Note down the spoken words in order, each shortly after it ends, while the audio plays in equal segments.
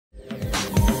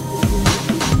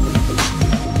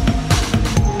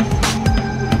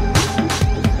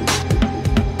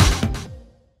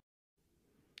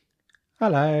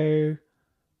Hello,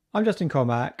 I'm Justin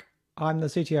Cormack. I'm the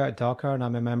CTO at Docker and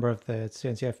I'm a member of the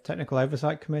CNCF Technical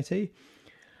Oversight Committee.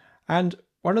 And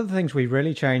one of the things we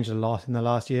really changed a lot in the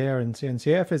last year in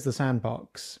CNCF is the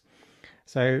Sandbox.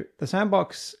 So the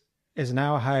Sandbox is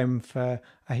now a home for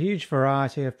a huge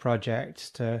variety of projects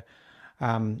to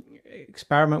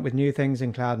experiment with new things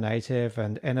in cloud native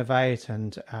and innovate.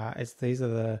 And these are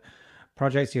the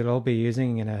projects you'll all be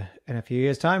using in a few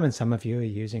years' time, and some of you are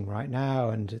using right now,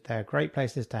 and they're great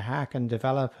places to hack and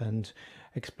develop and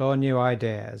explore new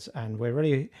ideas. And we're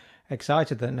really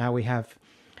excited that now we have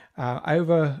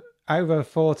over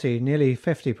 40, nearly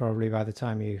 50 probably by the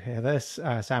time you hear this,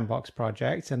 Sandbox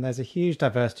projects, and there's a huge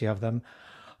diversity of them.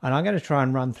 And I'm going to try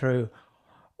and run through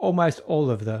almost all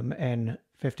of them in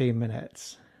 15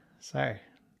 minutes. So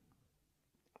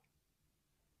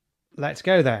let's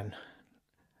go then.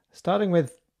 Starting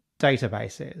with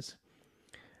databases.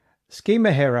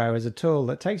 Schema Hero is a tool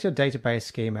that takes your database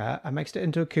schema and makes it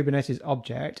into a Kubernetes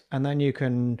object, and then you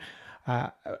can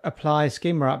apply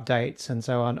schema updates and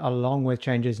so on along with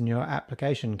changes in your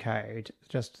application code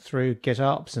just through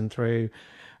GitOps and through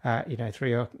through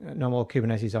your normal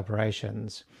Kubernetes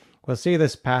operations. We'll see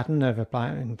this pattern of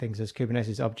applying things as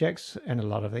Kubernetes objects in a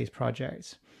lot of these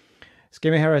projects.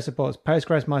 Schema Hero supports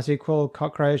Postgres, MySQL,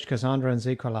 Cockroach, Cassandra, and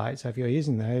SQLite, so if you're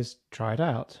using those, try it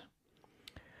out.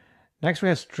 Next, we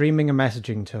have streaming and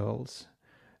messaging tools.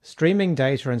 Streaming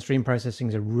data and stream processing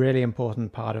is a really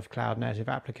important part of cloud native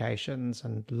applications,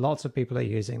 and lots of people are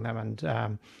using them and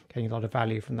getting a lot of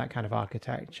value from that kind of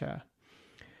architecture.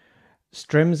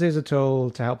 Strims is a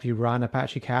tool to help you run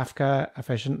Apache Kafka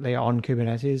efficiently on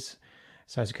Kubernetes.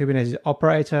 So it's a Kubernetes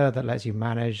operator that lets you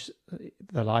manage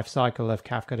the life cycle of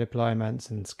Kafka deployments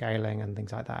and scaling and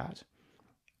things like that.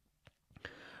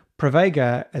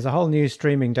 Pravega is a whole new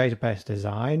streaming database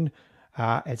design.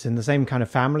 It's in the same kind of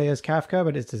family as Kafka,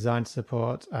 but it's designed to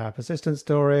support persistent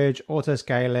storage,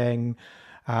 auto-scaling,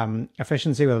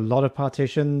 efficiency with a lot of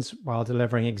partitions while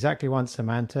delivering exactly once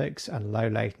semantics and low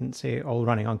latency, all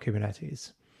running on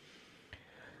Kubernetes.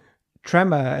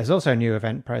 Tremor is also a new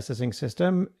event processing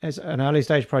system. It's an early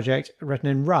stage project written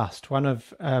in Rust, one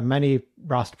of many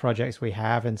Rust projects we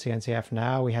have in CNCF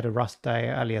now. We had a Rust day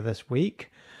earlier this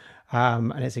week,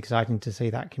 and it's exciting to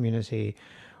see that community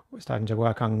starting to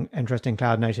work on interesting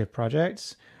cloud native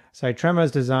projects. So Tremor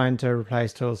is designed to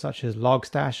replace tools such as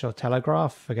Logstash or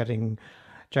Telegraph for getting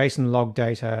JSON log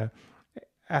data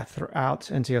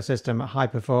out into your system at high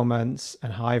performance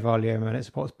and high volume, and it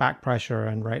supports back pressure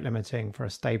and rate limiting for a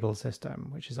stable system,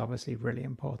 which is obviously really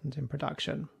important in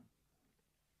production.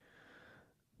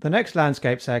 The next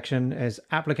landscape section is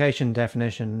application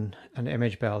definition and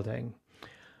image building.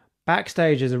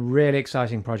 Backstage is a really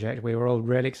exciting project. We were all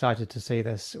really excited to see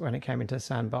this when it came into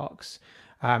Sandbox.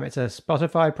 It's a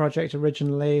Spotify project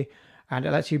originally, and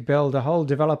it lets you build a whole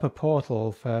developer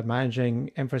portal for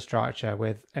managing infrastructure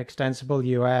with extensible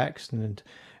UX and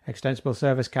extensible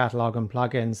service catalog and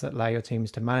plugins that allow your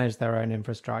teams to manage their own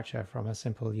infrastructure from a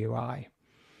simple UI.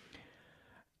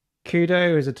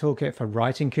 Kudo is a toolkit for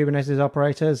writing Kubernetes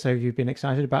operators. So if you've been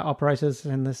excited about operators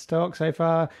in this talk so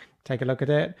far, take a look at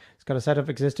it. It's got a set of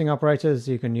existing operators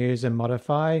you can use and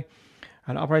modify.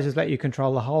 And operators let you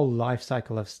control the whole life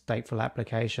cycle of stateful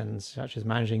applications, such as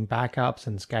managing backups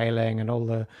and scaling and all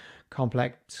the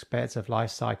complex bits of life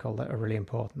cycle that are really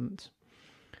important.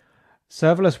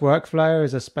 Serverless workflow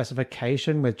is a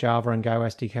specification with Java and Go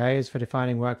SDKs for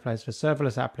defining workflows for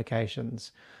serverless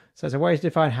applications. So it's a way to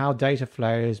define how data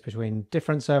flows between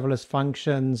different serverless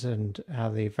functions and how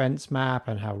the events map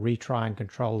and how retry and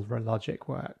control logic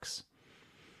works.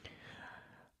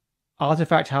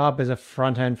 Artifact Hub is a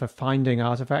front end for finding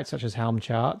artifacts such as Helm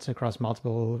charts across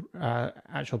multiple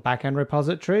actual backend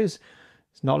repositories.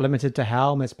 It's not limited to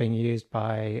Helm. It's being used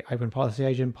by Open Policy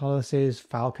Agent policies,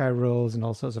 Falco rules, and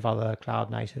all sorts of other cloud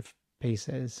native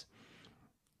pieces.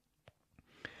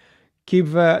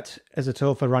 KubeVirt is a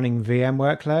tool for running VM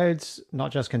workloads,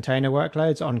 not just container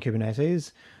workloads on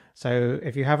Kubernetes. So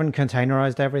if you haven't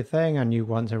containerized everything and you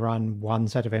want to run one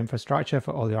set of infrastructure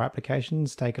for all your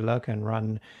applications, take a look and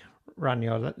run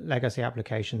your legacy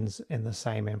applications in the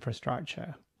same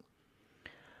infrastructure.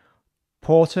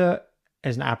 Porter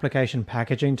is an application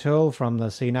packaging tool from the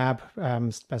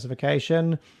CNAB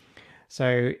specification.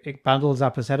 So it bundles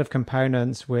up a set of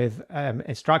components with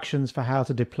instructions for how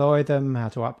to deploy them, how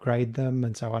to upgrade them,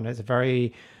 and so on. It's a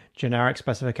very generic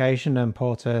specification, and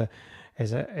Porter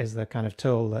is the kind of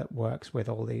tool that works with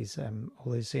all these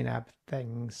CNAB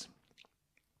things.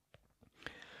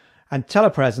 And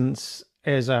telepresence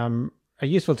is a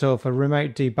useful tool for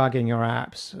remote debugging your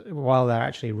apps while they're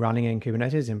actually running in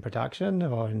Kubernetes in production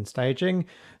or in staging.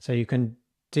 So you can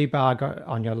debug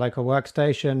on your local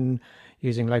workstation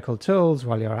using local tools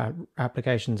while your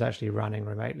application's actually running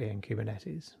remotely in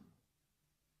Kubernetes.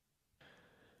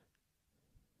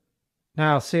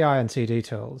 Now, CI and CD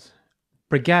tools.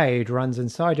 Brigade runs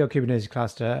inside your Kubernetes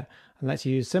cluster and lets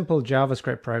you use simple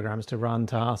JavaScript programs to run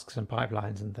tasks and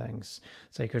pipelines and things.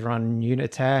 So you could run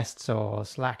unit tests or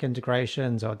Slack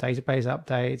integrations or database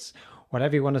updates,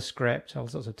 whatever you want to script, all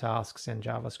sorts of tasks in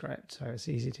JavaScript. So it's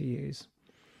easy to use.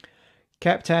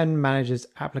 Kep10 manages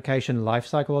application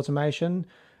lifecycle automation.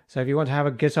 So if you want to have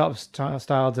a GitOps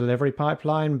style delivery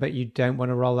pipeline, but you don't want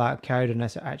to roll out code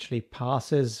unless it actually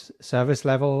passes service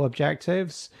level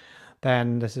objectives,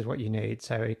 then this is what you need.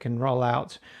 So it can roll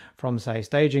out from, say,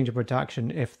 staging to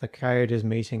production if the code is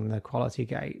meeting the quality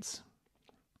gates.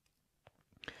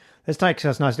 This takes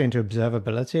us nicely into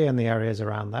observability and the areas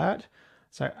around that.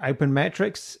 So Open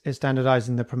Metrics is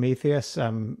standardizing the Prometheus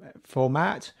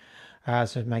format,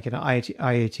 so making an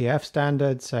IETF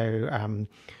standard. So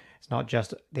it's not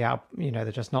just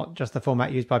not just the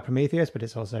format used by Prometheus, but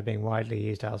it's also being widely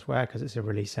used elsewhere because it's a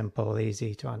really simple,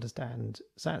 easy to understand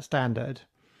standard.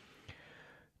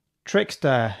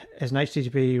 Trickster is an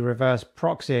HTTP reverse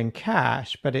proxy and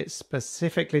cache, but it's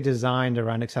specifically designed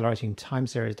around accelerating time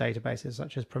series databases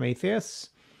such as Prometheus.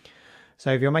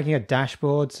 So if you're making a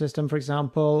dashboard system, for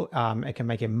example, it can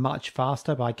make it much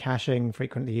faster by caching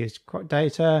frequently used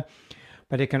data,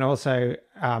 but it can also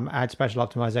add special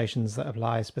optimizations that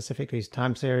apply specifically to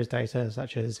time series data,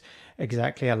 such as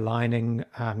exactly aligning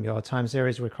your time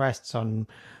series requests on,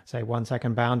 say, 1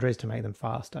 second boundaries to make them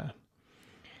faster.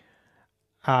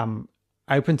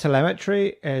 Open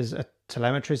Telemetry is a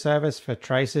telemetry service for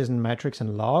traces and metrics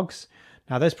and logs.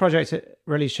 Now, this project, it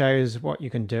really shows what you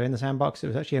can do in the sandbox. It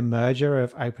was actually a merger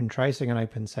of Open Tracing and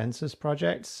Open Census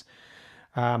projects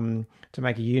to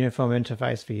make a uniform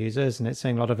interface for users, and it's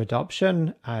seeing a lot of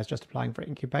adoption. It's just applying for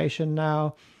incubation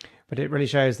now, but it really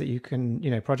shows that you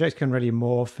can, projects can really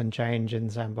morph and change in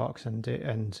the sandbox,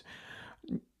 and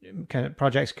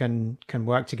projects can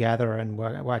work together and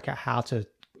work out how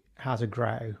to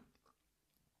grow.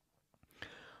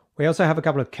 We also have a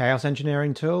couple of chaos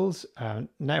engineering tools.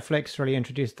 Netflix really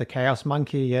introduced the Chaos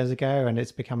Monkey years ago, and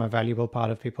it's become a valuable part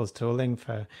of people's tooling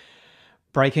for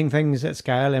breaking things at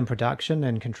scale in production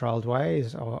in controlled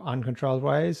ways or uncontrolled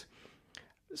ways.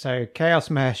 So Chaos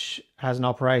Mesh has an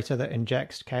operator that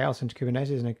injects chaos into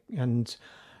Kubernetes, and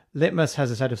Litmus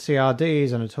has a set of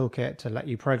CRDs and a toolkit to let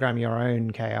you program your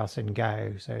own chaos in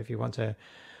Go. So if you want to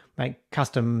make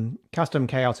custom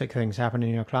chaotic things happen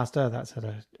in your cluster, that's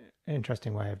an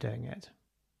interesting way of doing it.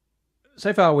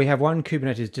 So far, we have one whole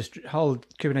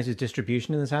Kubernetes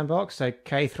distribution in the sandbox. So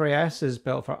K3S is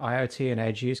built for IoT and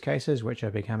edge use cases, which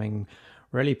are becoming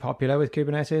really popular with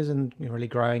Kubernetes and a really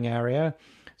growing area.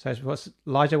 So it's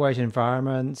lighter weight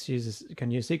environments,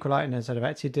 can use SQLite instead of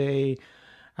etcd,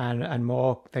 and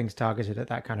more things targeted at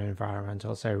that kind of environment.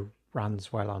 Also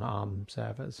runs well on ARM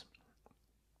servers.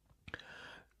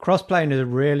 Crossplane is a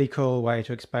really cool way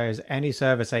to expose any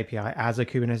service API as a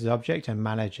Kubernetes object and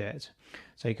manage it.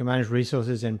 So you can manage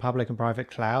resources in public and private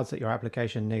clouds that your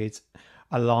application needs,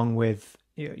 along with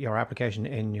your application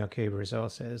in your Kube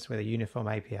resources with a uniform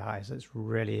API. So it's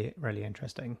really, really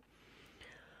interesting.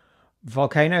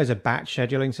 Volcano is a batch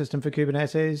scheduling system for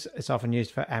Kubernetes. It's often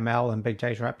used for ML and big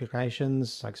data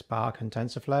applications like Spark and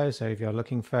TensorFlow. So if you're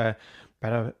looking for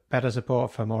better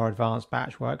support for more advanced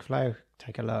batch workflow,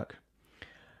 take a look.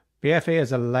 BFE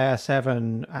is a layer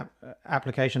 7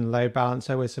 application load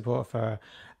balancer with support for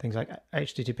things like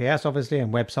HTTPS, obviously,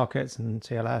 and WebSockets and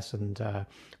TLS and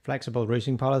flexible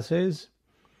routing policies.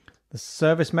 The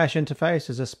service mesh interface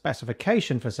is a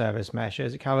specification for service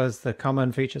meshes. It covers the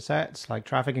common feature sets like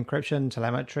traffic encryption,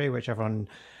 telemetry, which everyone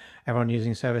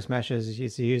using service meshes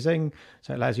is using.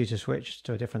 So it allows you to switch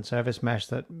to a different service mesh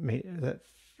that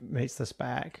meets the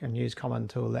spec and use common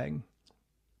tooling.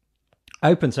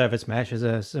 Open Service Mesh is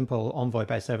a simple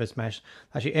Envoy-based service mesh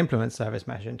that actually implements service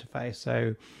mesh interface.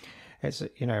 So it's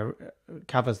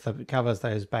covers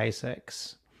those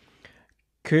basics.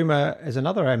 Kuma is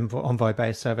another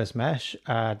Envoy-based service mesh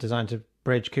designed to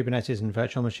bridge Kubernetes and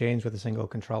virtual machines with a single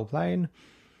control plane.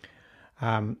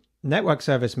 Network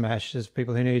Service Mesh is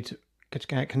people who need to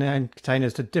connect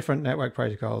containers to different network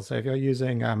protocols. So if you're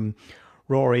using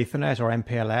raw Ethernet or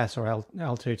MPLS or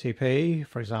L2TP,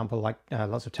 for example, like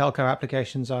lots of telco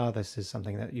applications are, this is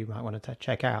something that you might want to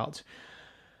check out.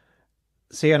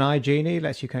 CNI Genie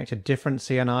lets you connect to different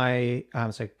CNI,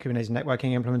 so Kubernetes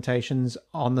networking implementations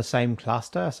on the same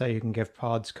cluster. So you can give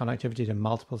pods connectivity to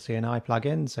multiple CNI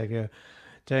plugins. So if you're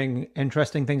doing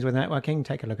interesting things with networking,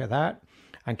 take a look at that.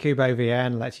 And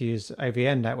kubeOVN lets you use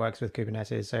OVN networks with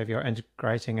Kubernetes. So if you're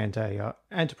integrating into your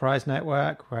enterprise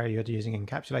network where you're using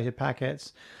encapsulated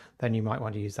packets, then you might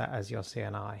want to use that as your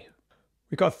CNI.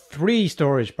 We've got 3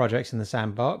 storage projects in the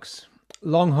sandbox.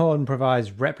 Longhorn provides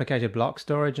replicated block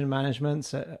storage and management.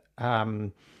 So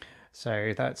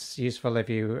that's useful if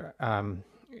you,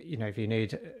 if you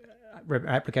need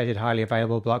replicated highly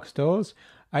available block stores.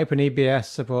 OpenEBS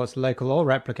supports local or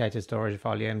replicated storage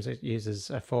volumes. It uses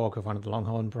a fork of one of the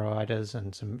Longhorn providers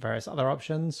and some various other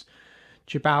options.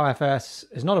 JBOW-FS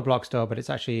is not a block store, but it's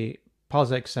actually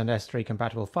POSIX and S3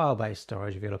 compatible file-based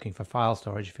storage if you're looking for file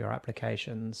storage for your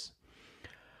applications.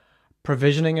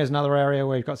 Provisioning is another area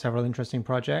where we've got several interesting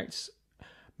projects.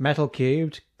 Metal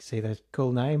Cubed, see the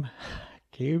cool name,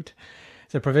 Cubed.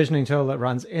 It's a provisioning tool that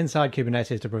runs inside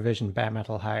Kubernetes to provision bare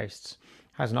metal hosts.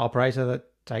 It has an operator that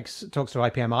talks to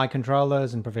IPMI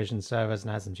controllers and provisions servers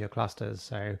and adds them to your clusters.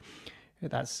 So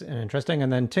that's interesting.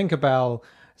 And then Tinkerbell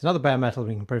is another bare metal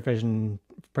provisioning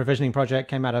project.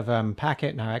 Came out of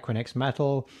Packet, now Equinix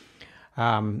Metal.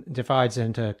 Divides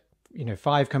into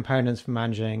 5 components for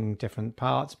managing different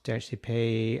parts: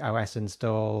 DHCP, OS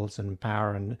installs, and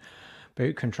power and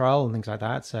boot control and things like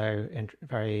that. So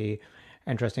very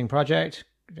interesting project.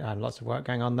 Lots of work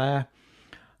going on there.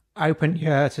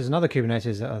 OpenYurt is another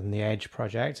Kubernetes on the Edge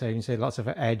project. So you can see lots of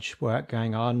Edge work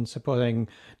going on, supporting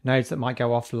nodes that might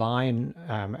go offline,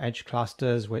 Edge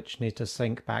clusters, which need to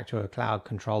sync back to a cloud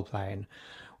control plane.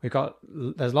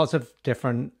 There's lots of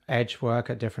different Edge work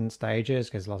at different stages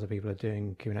because lots of people are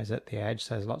doing Kubernetes at the Edge.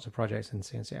 So there's lots of projects in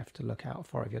CNCF to look out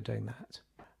for if you're doing that.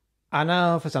 And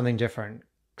now for something different.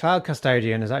 Cloud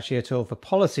Custodian is actually a tool for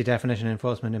policy definition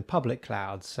enforcement in public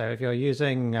clouds. So if you're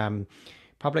using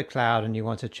public cloud and you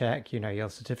want to check, your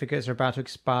certificates are about to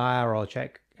expire, or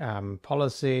check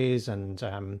policies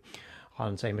and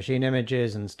on, say, machine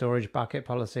images and storage bucket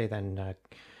policy, then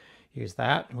use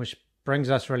that, which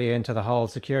brings us really into the whole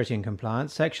security and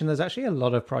compliance section. There's actually a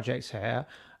lot of projects here.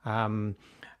 A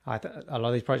lot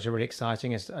of these projects are really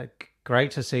exciting. It's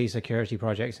great to see security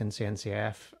projects in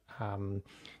CNCF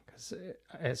because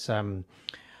it's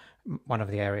one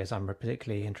of the areas I'm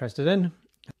particularly interested in.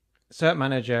 Cert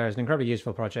Manager is an incredibly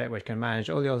useful project which can manage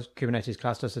all your Kubernetes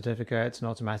cluster certificates and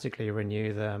automatically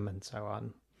renew them and so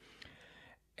on.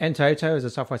 NTOTO is a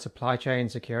software supply chain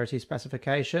security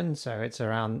specification. So it's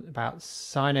about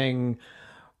signing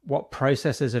what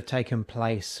processes have taken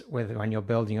place when you're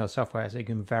building your software so you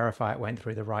can verify it went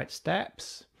through the right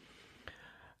steps.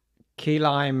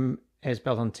 Keylime is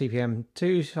built on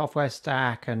TPM2 software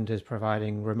stack and is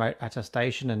providing remote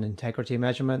attestation and integrity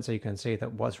measurement, so you can see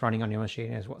that what's running on your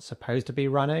machine is what's supposed to be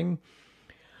running.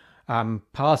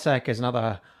 Parsec is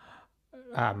another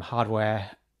hardware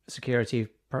security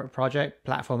project,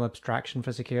 platform abstraction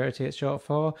for security it's short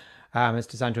for. It's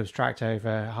designed to abstract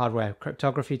over hardware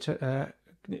cryptography.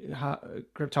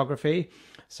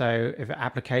 So if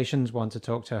applications want to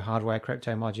talk to hardware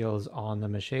crypto modules on the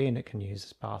machine, it can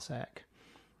use Parsec.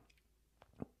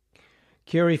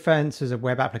 QRefence is a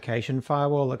web application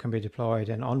firewall that can be deployed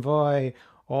in Envoy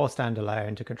or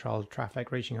standalone to control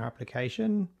traffic reaching your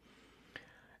application.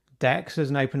 Dex is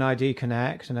an OpenID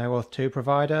Connect, an OAuth 2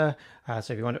 provider.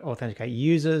 So if you want to authenticate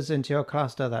users into your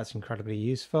cluster, that's incredibly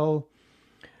useful.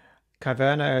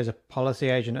 Kyverno is a policy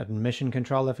agent admission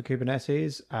controller for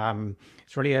Kubernetes.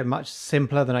 It's really much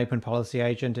simpler than Open Policy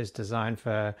Agent. It's designed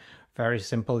for very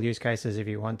simple use cases. If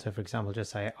you want to, for example,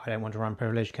 just say, I don't want to run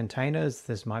privileged containers,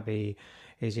 this might be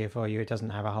easier for you. It doesn't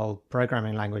have a whole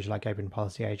programming language like Open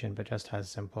Policy Agent, but just has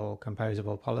simple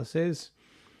composable policies.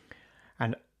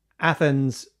 And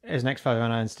Athens is an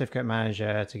X509 certificate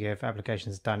manager to give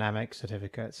applications dynamic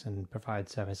certificates and provide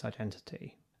service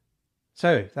identity.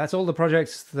 So that's all the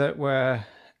projects that were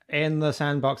in the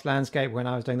sandbox landscape when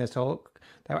I was doing this talk.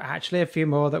 There were actually a few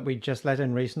more that we just let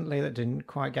in recently that didn't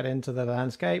quite get into the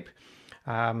landscape.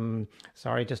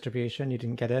 Sorry, distribution, you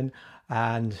didn't get in.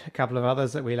 And a couple of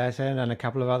others that we let in, and a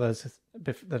couple of others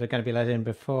that are going to be let in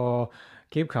before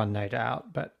KubeCon, no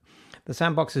doubt. But the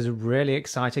sandbox is a really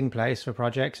exciting place for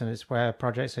projects, and it's where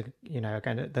projects are,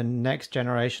 kind of the next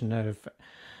generation of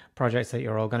projects that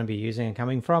you're all going to be using and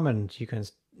coming from, and you can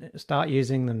start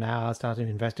using them now, start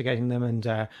investigating them,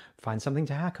 and find something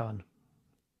to hack on.